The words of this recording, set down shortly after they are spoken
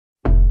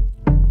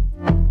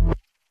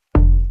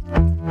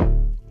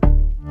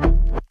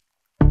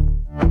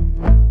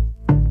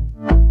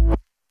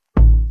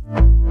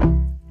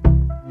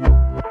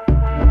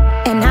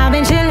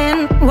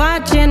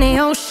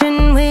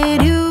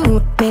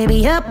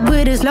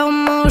with a slow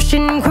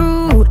motion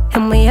crew,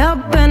 and we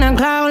up in our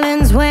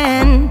clouds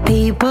when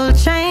people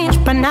change,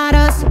 but not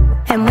us.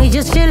 And we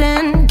just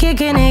chillin',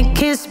 kicking it,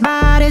 kissed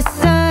by the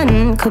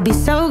sun. Could be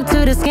soaked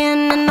to the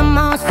skin in the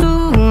mall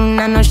soon.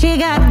 I know she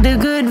got the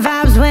good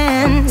vibes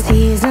when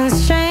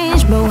seasons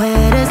change, but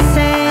we're the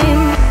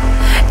same.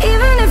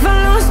 Even if I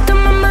lost all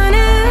my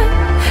money,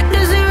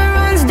 the zero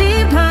runs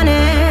deep,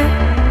 honey.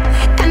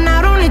 And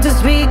I don't need to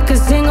speak a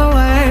single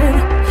word,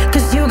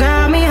 'cause you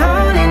got me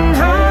holding,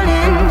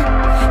 holding.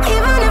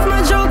 Even if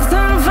my jokes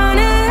aren't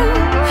funny,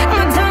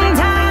 my tongue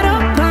tied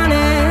up on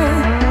it.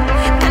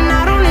 And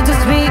I don't need to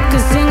speak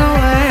a single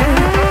word,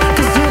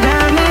 'cause you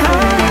got me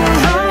holding,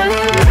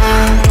 holding.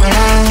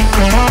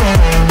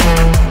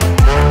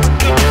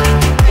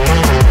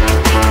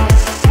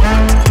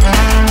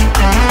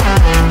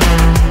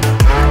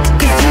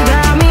 'Cause you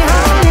got me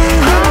holding,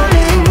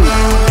 holding.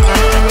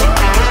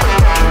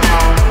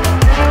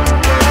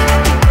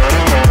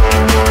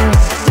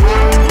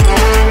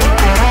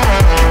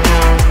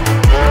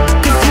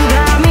 'Cause you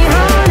got me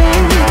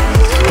holding.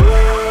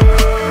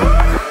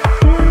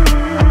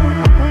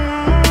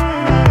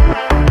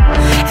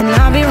 And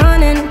I'll be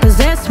running,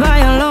 possessed by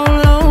a low,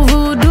 low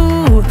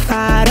voodoo.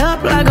 Fired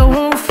up like a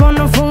wolf on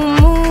a full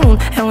moon.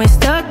 And we're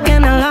stuck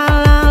in a la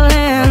la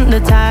land. The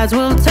tides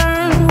will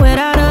turn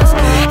without us.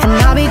 And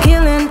I'll be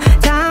killing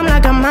time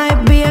like I might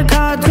be a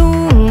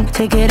cartoon.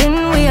 Take it in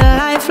real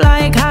life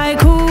like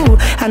haiku.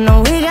 I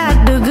know we got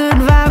the good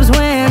vibes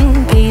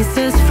when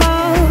pieces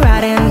fall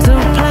right into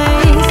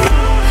place.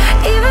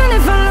 Even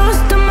if I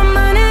lost all my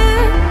money,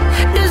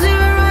 the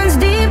zero runs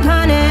deep,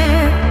 honey.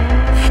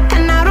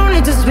 And I don't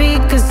need to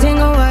speak a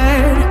single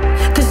word,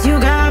 'cause you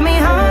got me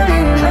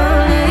holding,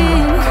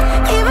 holding.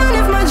 Even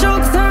if my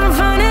jokes aren't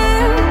funny,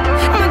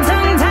 my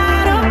tongue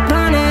tied up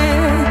on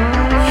it.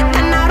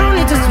 And I don't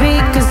need to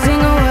speak a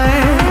single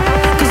word,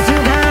 'cause you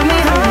got me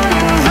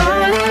holding,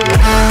 holding.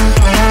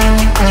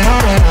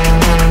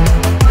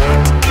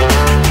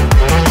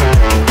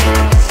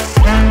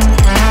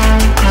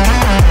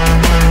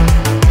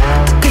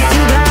 'Cause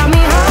you got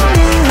me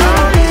holding,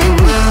 holding.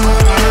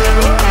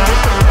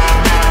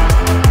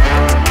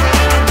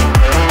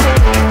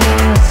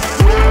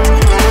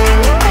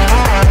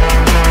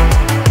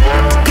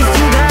 'Cause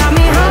you got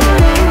me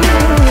holding.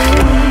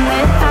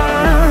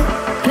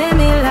 Play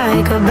me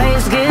like a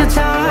bass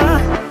guitar,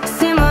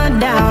 simmer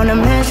down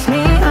and mess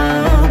me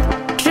up.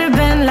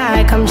 Tripping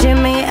like I'm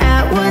Jimmy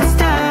at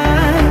Woodstock.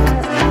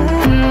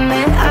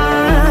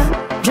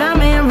 Drive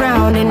me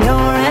around in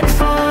your red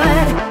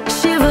Ford,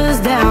 shivers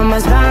down my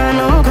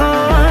spinal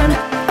cord.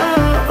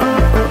 Oh,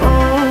 oh, oh,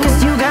 oh. 'Cause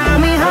you got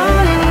me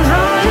holding,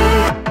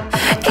 holding.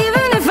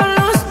 Even if I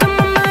lost all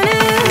my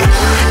money,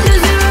 the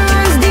zero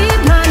runs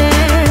deep,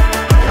 honey.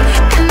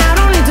 And I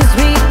don't need to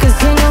speak a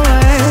single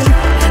word,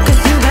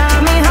 'cause you got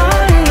me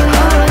holding,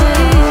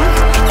 holding.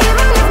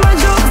 Even if my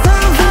jokes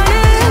aren't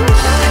funny,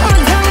 my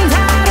tongue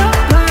tied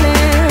up on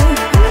it.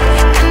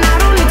 And I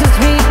don't need to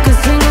speak a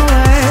single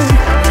word,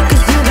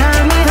 'cause you got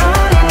me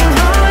holding,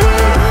 holding.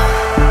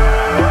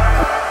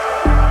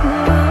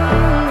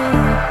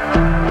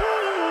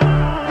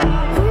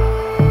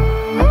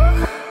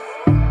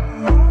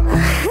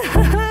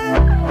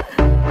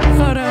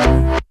 Hold on.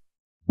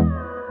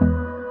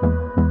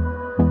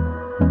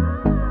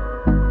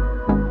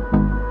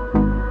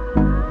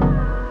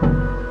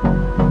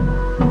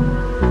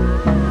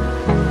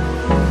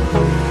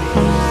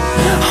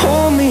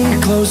 Hold me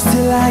close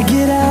till I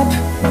get up.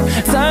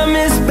 Time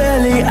is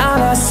barely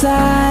on our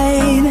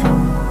side.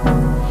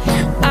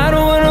 I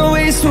don't wanna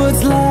waste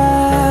what's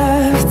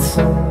left.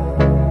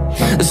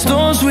 The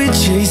storms we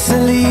chase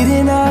are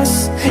leading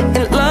us,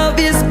 and love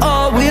is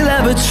all we'll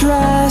ever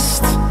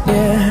trust.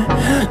 Yeah,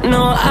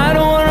 no, I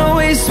don't wanna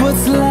waste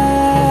what's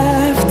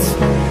left.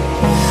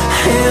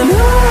 And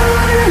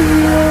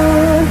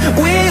on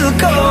we'll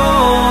go,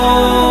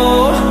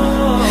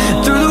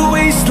 through the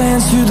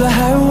wastelands, through the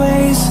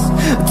highways,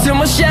 till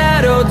my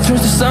shadow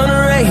turns to sun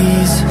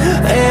rays.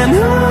 And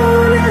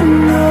on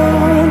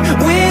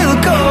we'll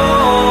go,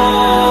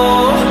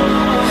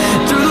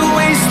 through the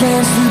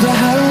wastelands, through the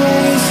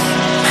highways.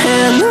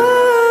 And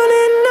on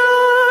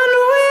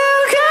we'll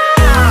go.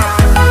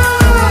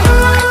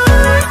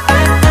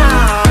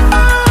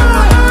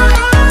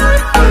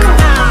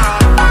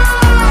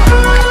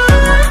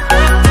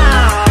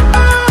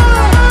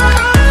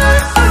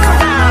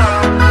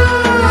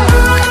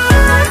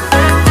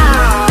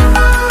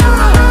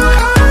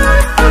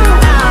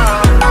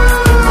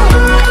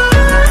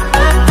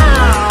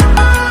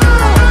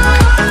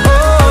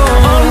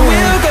 On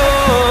we'll go.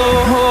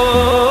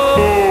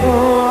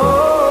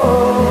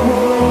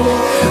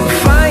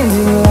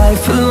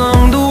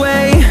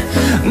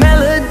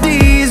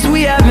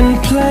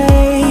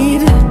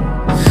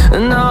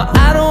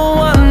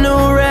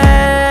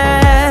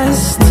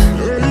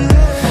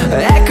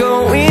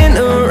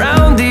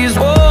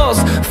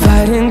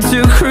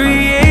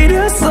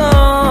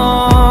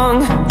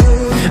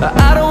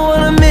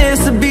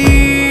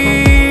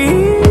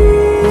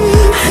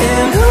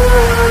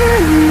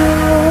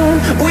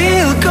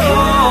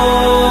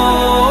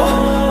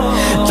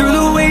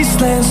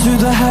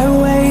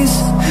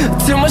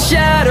 till my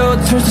shadow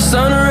turns to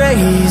sun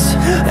rays.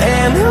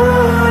 And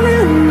on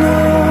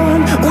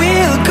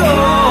we'll go,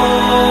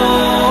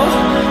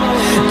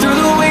 through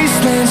the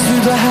wastelands,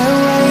 through the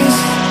highways,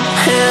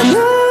 and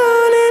on.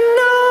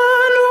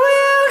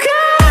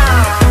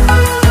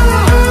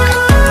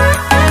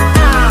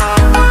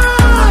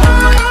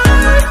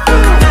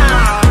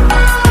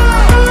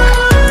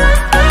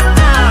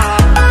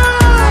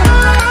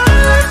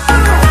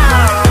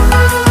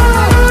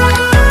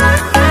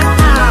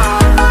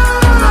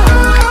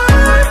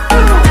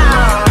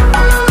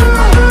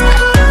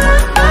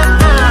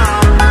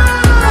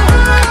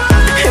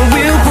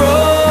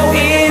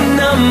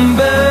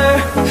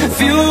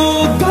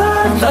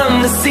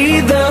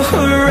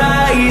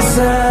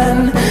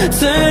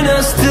 Turn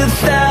us to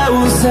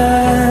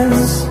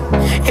thousands,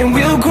 and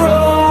we'll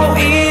grow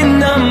in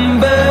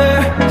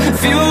number,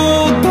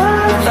 fueled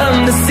by them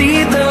to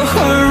see the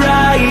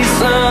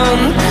horizon.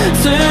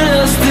 Turn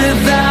us to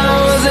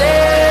thousands,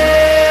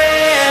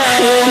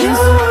 and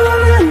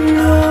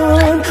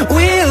on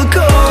we'll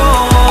go,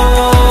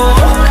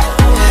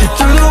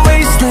 through the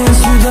wastelands,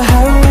 through the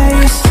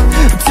highways,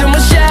 till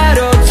my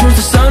shadow turns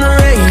to sun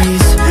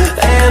rays.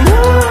 And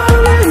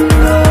on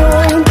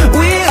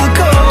we'll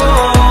go,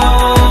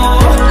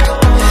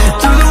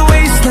 through the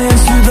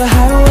wastelands, through the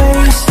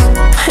highways,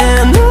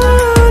 and on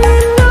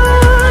we'll go.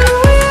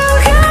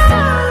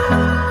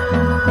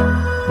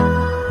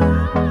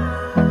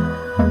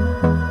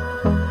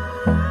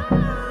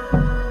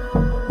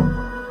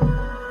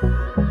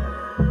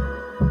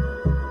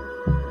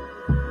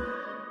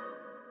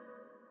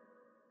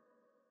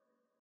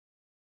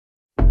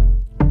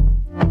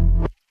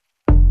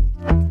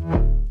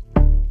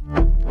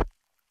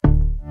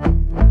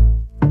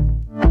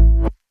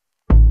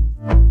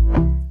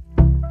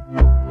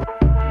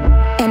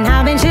 And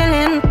I've been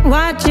chillin',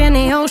 watching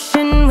the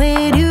ocean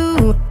with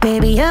you.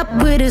 Baby, up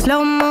with a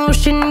slow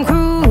motion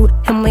crew.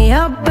 And we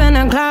up in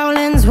our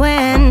cloudlands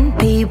when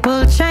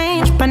people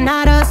change, but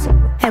not us.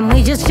 And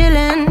we just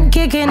chillin',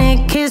 kicking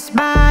it, kissed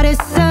by the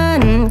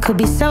sun. Could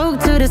be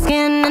soaked to the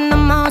skin in the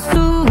mall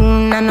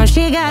soon. I know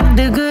she got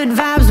the good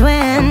vibes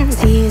when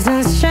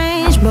seasons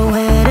change, but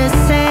we're the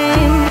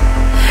same.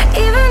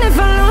 Even if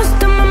I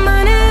lost all my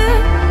money,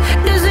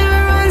 the zero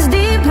runs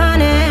deep,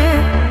 honey.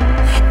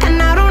 And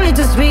I don't need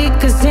to speak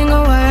a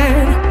single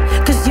word,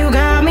 'cause you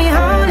got me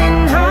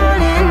holding,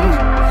 holding.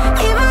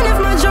 Even if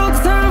my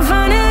jokes aren't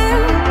funny,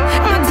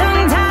 my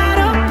tongue tied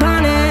up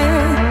on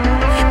it.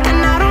 And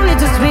I don't need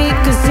to speak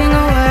a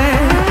single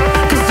word,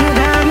 'cause you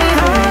got me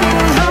holding,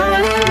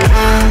 holding.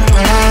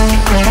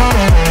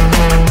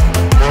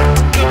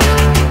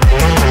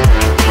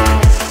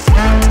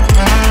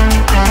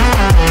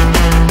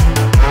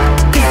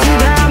 'Cause you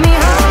got me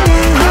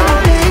holding,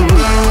 holding.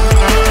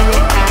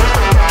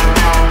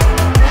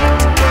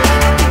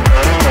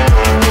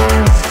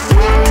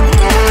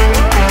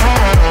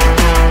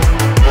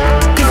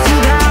 'Cause you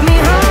got me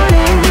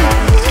holding.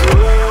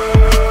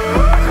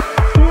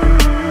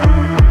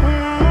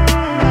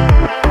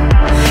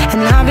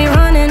 And I'll be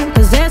running,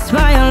 possessed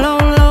by a low,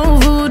 low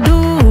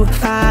voodoo.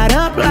 Fired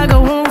up like a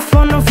wolf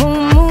on a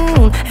full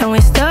moon. And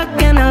we're stuck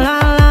in a la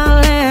la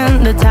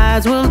land. The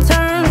tides will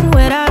turn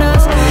without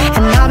us.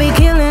 And I'll be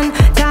killing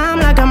time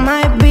like I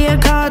might be a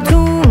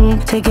cartoon.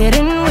 Take it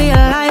in